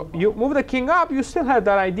controlling. So you move the king up, you still have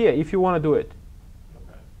that idea if you want to do it.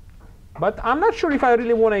 Okay. But I'm not sure if I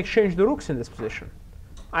really want to exchange the rooks in this position.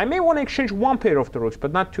 I may want to exchange one pair of the rooks,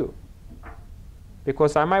 but not two.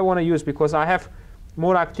 Because I might want to use, because I have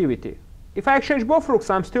more activity. If I exchange both rooks,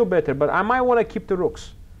 I'm still better, but I might want to keep the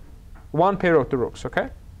rooks. One pair of the rooks, okay?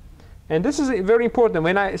 And this is very important.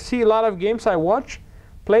 When I see a lot of games I watch,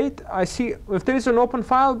 played, I see if there is an open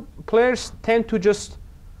file, players tend to just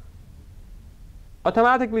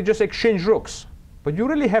automatically just exchange rooks. But you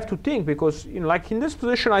really have to think, because like in this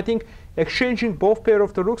position, I think exchanging both pair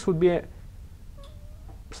of the rooks would be a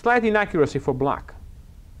slight inaccuracy for black.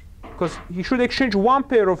 Because he should exchange one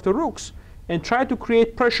pair of the rooks and try to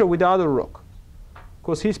create pressure with the other rook,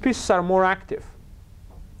 because his pieces are more active.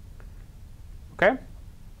 Okay?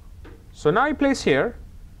 So now he plays here.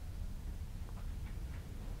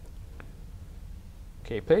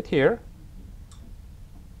 Okay, he played here.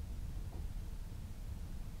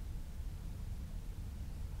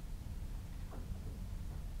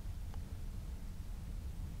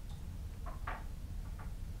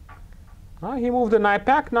 Now he moved the knight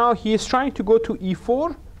back. Now he is trying to go to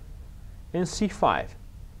e4 and c5.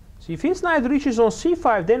 So if his knight reaches on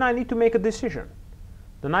c5, then I need to make a decision.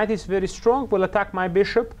 The knight is very strong, will attack my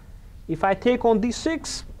bishop. If I take on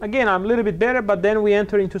d6, again, I'm a little bit better, but then we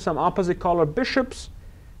enter into some opposite color bishops,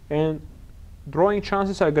 and drawing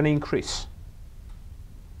chances are going to increase.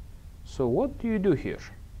 So what do you do here?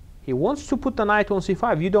 He wants to put the knight on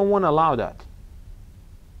c5. You don't want to allow that.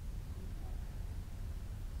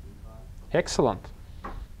 Excellent.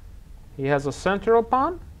 He has a central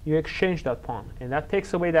pawn. You exchange that pawn, and that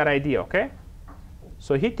takes away that idea, okay?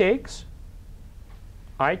 So he takes,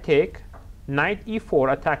 I take, knight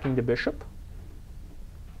e4 attacking the bishop.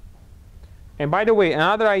 And by the way,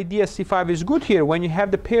 another idea c5 is good here. When you have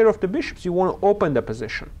the pair of the bishops, you want to open the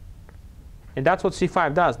position. And that's what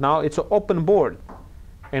c5 does. Now it's an open board.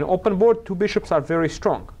 And open board, two bishops are very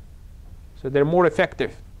strong. So they're more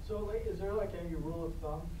effective. So like, is there like any rule of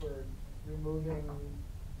thumb for removing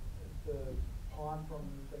the pawn from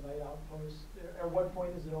the knight outpost? At what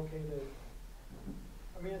point is it okay to?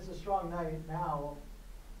 I mean, it's a strong knight now.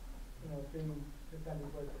 You know, it's being defended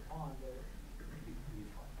with the pawn. But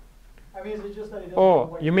I mean, is it just that he doesn't?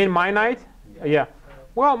 Oh, you mean my knight? Yeah.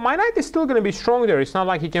 Well, my knight is still going to be strong there. It's not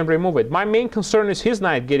like he can remove it. My main concern is his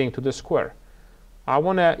knight getting to the square. I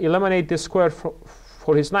want to eliminate this square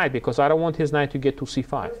for his knight, because I don't want his knight to get to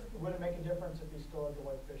c5. Would it make a difference if he still had the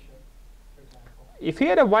white bishop, for example? If he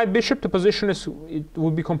had a white bishop, the position it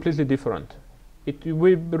would be completely different. It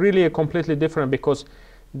would be really completely different, because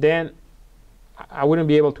then I wouldn't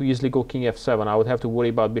be able to easily go king f7. I would have to worry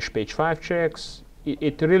about bishop h5 checks.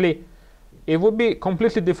 It would be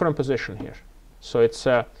completely different position here. So it's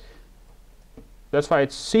that's why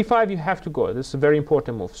it's c5. You have to go. This is a very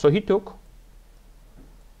important move. So he took.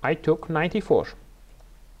 I took knight e4.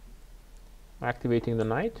 Activating the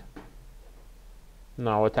knight.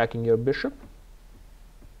 Now attacking your bishop.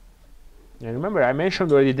 And remember, I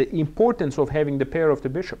mentioned already the importance of having the pair of the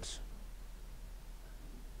bishops.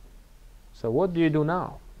 So what do you do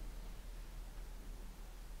now?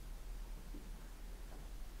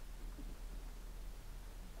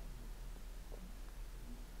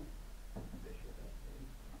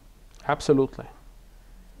 Absolutely.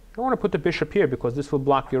 You don't want to put the bishop here because this will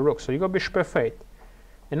block your rook. So you go bishop f8.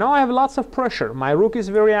 And now I have lots of pressure. My rook is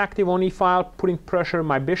very active on e5, putting pressure on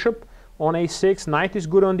my bishop on a6. Knight is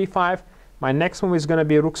good on d5. My next move is going to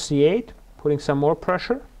be rook c8, putting some more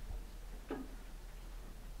pressure.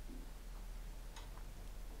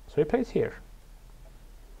 So he plays here.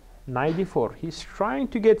 Knight d4. He's trying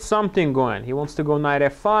to get something going. He wants to go knight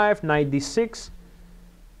f5, knight d6.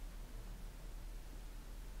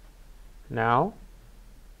 Now,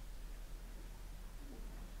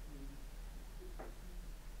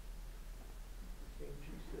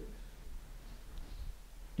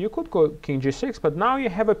 you could go king g6, but now you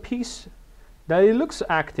have a piece that it looks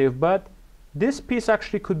active, but this piece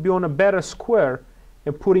actually could be on a better square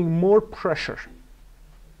and putting more pressure.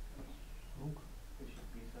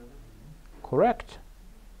 Correct.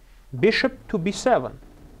 Bishop to b7.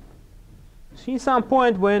 See, some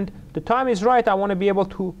point when the time is right, I want to be able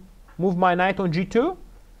to move my knight on g2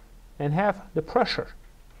 and have the pressure.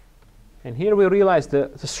 And here we realize the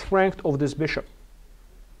strength of this bishop.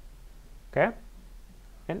 Okay?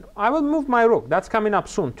 And I will move my rook. That's coming up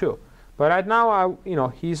soon too. But right now,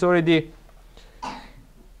 he's already,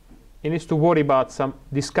 he needs to worry about some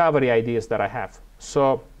discovery ideas that I have.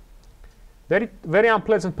 So very, very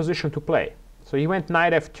unpleasant position to play. So he went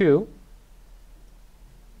knight f2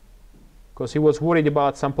 because he was worried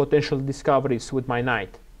about some potential discoveries with my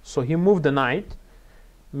knight. So he moved the knight.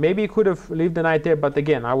 Maybe he could have left the knight there, but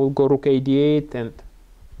again, I will go rook a d8, and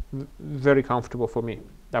very comfortable for me,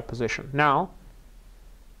 that position. Now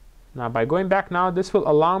by going back now, this will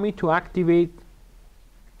allow me to activate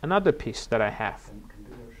another piece that I have.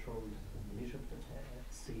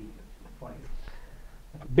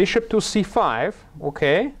 Bishop to c5,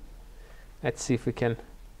 okay. Let's see if we can.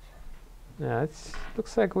 Yeah, it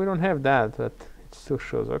looks like we don't have that, but it still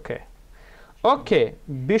shows, okay. Okay,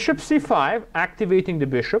 bishop c5, activating the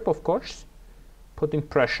bishop, of course, putting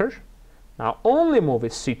pressure. Now only move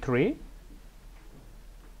is c3,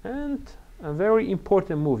 and a very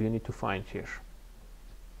important move you need to find here.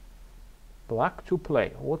 Black to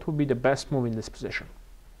play. What would be the best move in this position?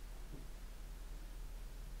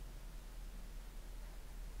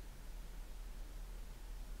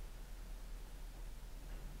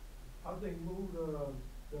 I think move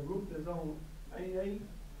the rook that's on a8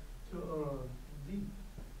 to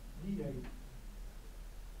d8.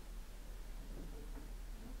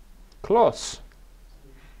 Close.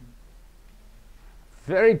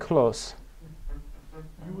 Very close.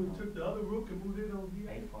 You would have took the other rook and moved it on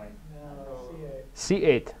d8? No,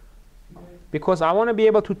 c8. Because I want to be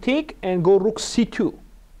able to take and go rook c2.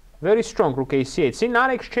 Very strong, rook a c8. See,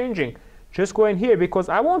 not exchanging. Just going here because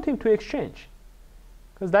I want him to exchange.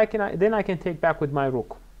 Because then I can take back with my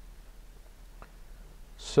rook.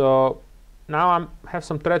 So now I have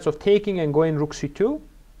some threats of taking and going rook c2.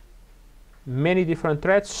 Many different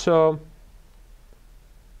threats. So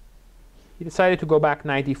he decided to go back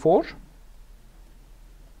knight e4.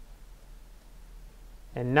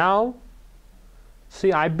 And now,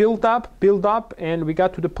 see, I build up, and we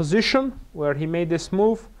got to the position where he made this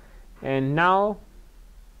move. And now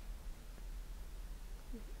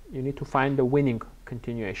you need to find the winning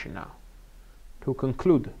continuation now to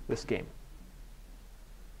conclude this game.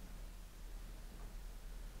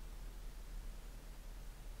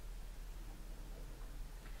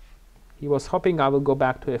 He was hoping I will go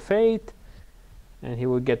back to f8, and he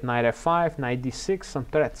will get knight f5, knight d6, some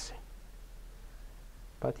threats.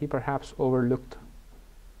 But he perhaps overlooked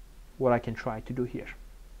what I can try to do here.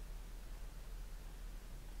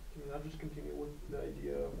 I'll just continue with the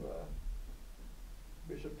idea of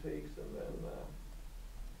bishop takes and then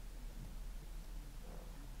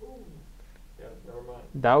yeah, never mind.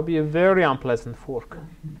 That would be a very unpleasant fork.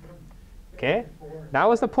 Okay, that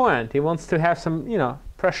was the point. He wants to have some,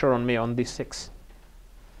 pressure on me on d6.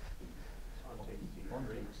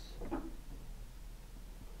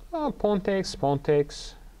 Oh, pawn takes, pawn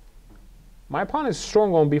takes. My pawn is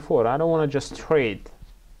strong on b4. I don't want to just trade.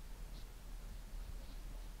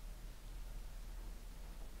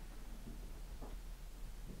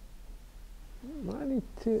 I need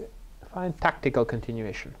to find tactical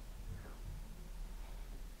continuation.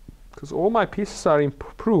 Because all my pieces are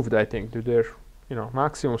improved, I think, to their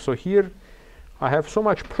maximum. So here I have so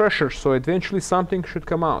much pressure, so eventually something should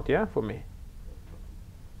come out, yeah, for me.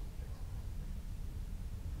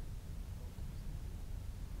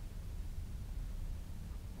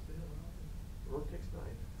 Rook takes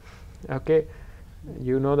 9. Okay,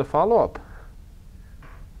 you know the follow-up.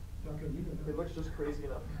 It looks just crazy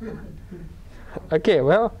enough. Okay,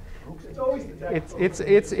 well, It's always the tactical.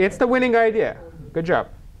 it's the winning idea. Good job.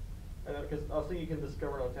 Because I was thinking you can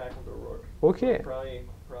discover an attack with the rook. Okay. Probably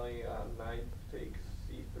knight takes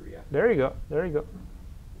c3. Yeah. There you go. There you go.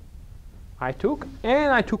 I took,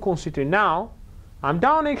 and I took on c3. Now, I'm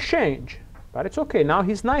down exchange, but it's okay. Now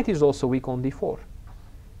his knight is also weak on d4.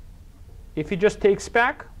 If he just takes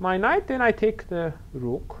back my knight, then I take the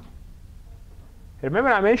rook. Remember,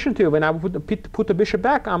 I mentioned to you, when I put the bishop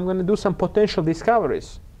back, I'm going to do some potential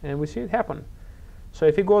discoveries. And we see it happen. So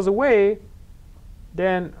if he goes away,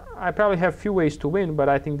 then I probably have few ways to win, but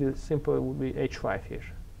I think the simple would be h5 here,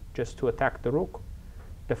 just to attack the rook,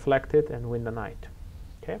 deflect it, and win the knight.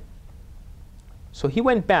 Okay. So he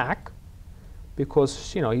went back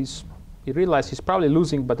because he realized he's probably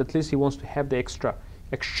losing, but at least he wants to have the extra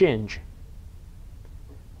exchange.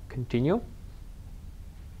 Continue.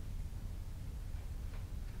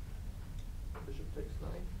 Bishop takes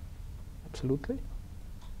 9. Absolutely.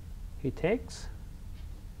 He takes.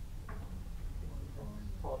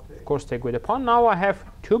 Pawn takes. Of course, take with the pawn. Now I have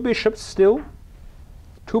 2 bishops still,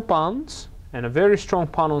 2 pawns, and a very strong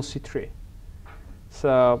pawn on c3.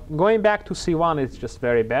 So going back to c1 is just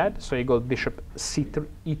very bad. So you go bishop c3,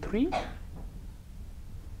 e3.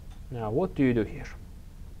 Now what do you do here?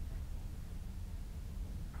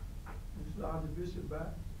 You slide the bishop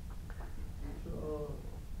back to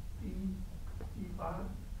e5.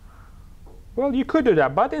 Well, you could do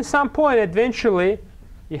that, but in some point, eventually,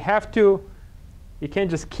 you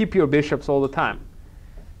can't just keep your bishops all the time.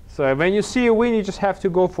 So when you see a win, you just have to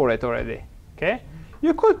go for it already. Okay?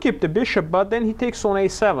 You could keep the bishop, but then he takes on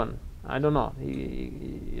a7. I don't know.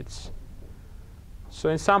 So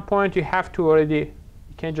in some point, you have to already,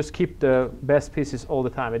 you can't just keep the best pieces all the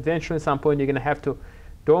time. Eventually, at some point, you're going to have to,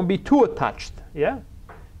 don't be too attached. Yeah?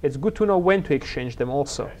 It's good to know when to exchange them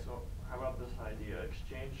also. Okay, so how about this idea?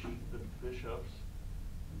 Exchange the bishops,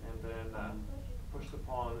 and then push the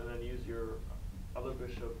pawn, and then use your other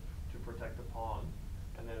bishop to protect the pawn,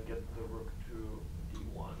 and then get the rook to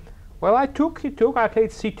d1. Well, I played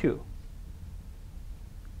c2.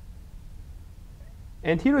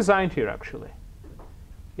 And he resigned here, actually.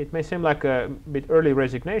 It may seem like a bit early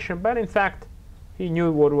resignation, but in fact, he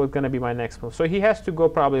knew what was going to be my next move. So he has to go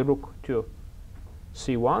probably rook to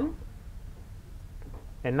c1.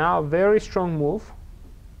 And now a very strong move.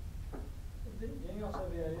 Didn't you also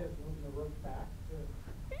have the idea of moving the rook back?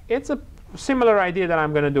 It's a similar idea that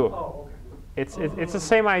I'm going to do. Oh, okay. It's the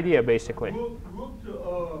same idea, basically. Rook to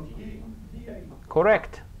d8.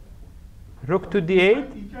 Correct. Rook to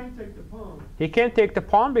d8. He can't take the pawn. He can't take the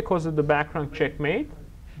pawn because of the background checkmate.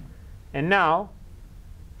 And now,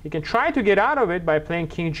 he can try to get out of it by playing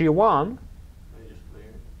king g1. And you just play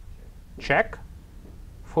Check.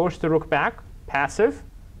 Force the rook back. Passive.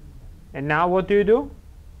 And now what do you do?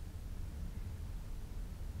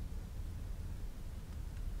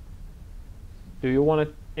 Do you want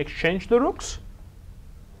to exchange the rooks?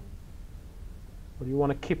 Or do you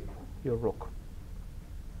want to keep your rook?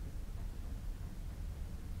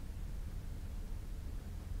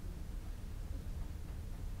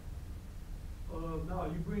 No,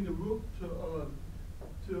 you bring the rook to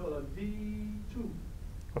d2.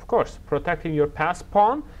 Of course, protecting your passed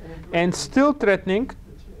pawn and still threatening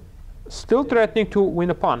to win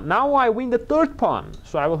a pawn. Now I win the third pawn,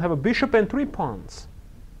 so I will have a bishop and 3 pawns.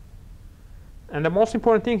 And the most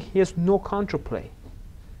important thing, he has no counterplay.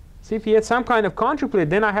 See, if he had some kind of counterplay,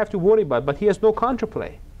 then I have to worry about it, but he has no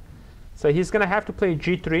counterplay. So he's going to have to play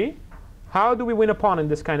g3. How do we win a pawn in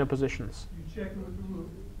this kind of positions? You check him with the rook.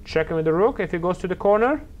 Check him with the rook. If he goes to the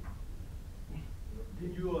corner,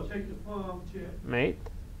 Then you take the pawn, check. mate.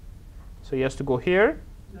 So he has to go here.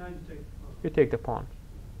 Now you take the pawn. You take the pawn.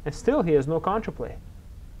 And still he has no counterplay.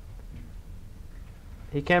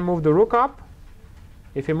 He can move the rook up.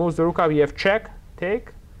 If he moves the rook up, you have check, take.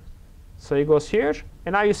 So he goes here.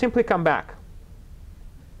 And now you simply come back.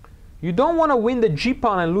 You don't want to win the g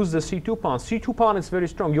pawn and lose the c2 pawn. c2 pawn is very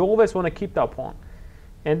strong. You always want to keep that pawn.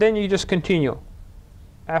 And then you just continue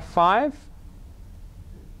f5,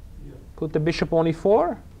 put the bishop on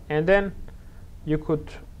e4, and then you could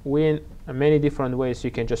win in many different ways.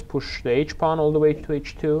 You can just push the h pawn all the way to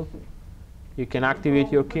h2. You can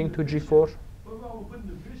activate your king to g4. What about putting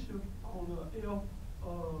the bishop on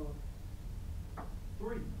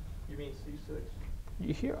F3? You mean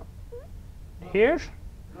c6? Here? Here?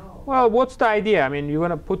 No. Well, what's the idea? I mean, you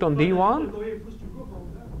want to put on But d1? Go ahead and push the rook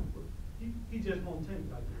on that. He just won't take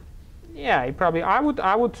like that. Yeah, he probably. I would.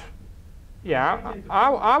 Yeah,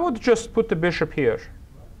 I would just put the bishop here,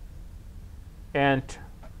 and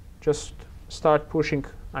just start pushing.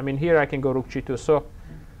 I mean, here I can go rook g2. So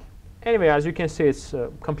anyway, as you can see, it's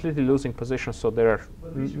a completely losing position. So there are.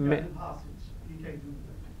 But at least you got him hostage. He can't do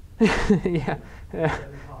that. Yeah.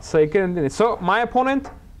 So you couldn't do it. So my opponent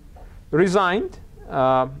resigned.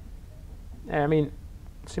 I mean,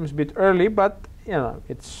 it seems a bit early, but you know,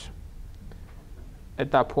 it's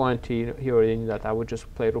at that point he already knew that I would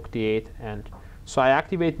just play rook d8, and so I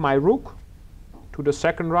activate my rook to the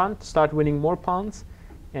second run, start winning more pawns,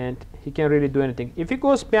 and he can't really do anything. If he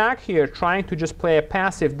goes back here trying to just play a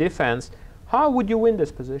passive defense, how would you win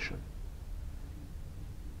this position?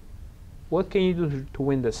 What can you do to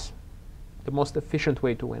win this? The most efficient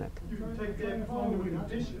way to win it. You can take that pawn with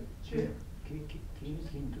the bishop. Check. King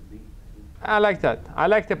to b2. I like that. I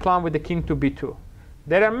like the plan with the king to b2.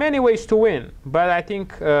 There are many ways to win, but I think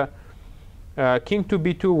king to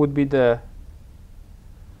b2 would be the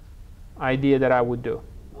idea that I would do.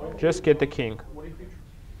 Just get the king. What if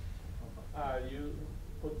you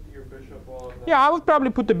put your bishop on? Yeah, I would probably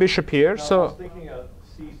put the bishop here. Now, I So was thinking of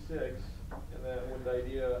c6, and then with the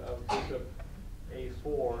idea of bishop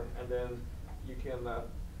a4, and then you can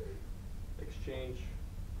exchange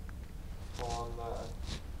on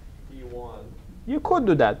d1. you could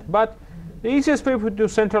do that, but the easiest way would be to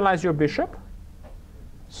centralize your bishop.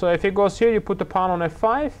 So if it goes here, you put the pawn on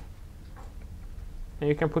f5, and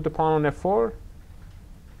you can put the pawn on f4,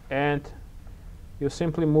 and you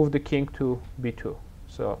simply move the king to b2.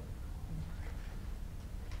 So,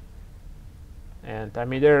 and I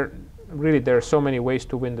mean, there are so many ways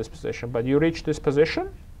to win this position, but you reach this position,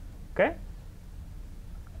 okay?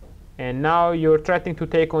 And now you're threatening to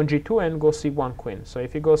take on g2 and go c1 queen. So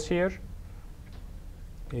if he goes here,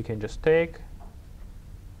 you can just take,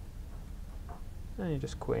 and you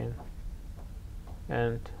just queen,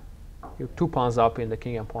 and you have 2 pawns up in the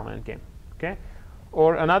king and pawn endgame. Okay?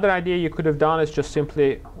 Or another idea you could have done is just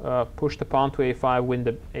simply push the pawn to a5, win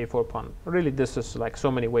the a4 pawn. Really, this is like so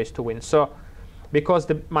many ways to win. So, because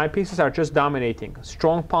my pieces are just dominating,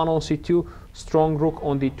 strong pawn on c2, strong rook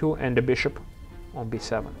on d2, and the bishop on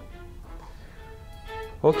b7.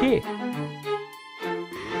 Okay.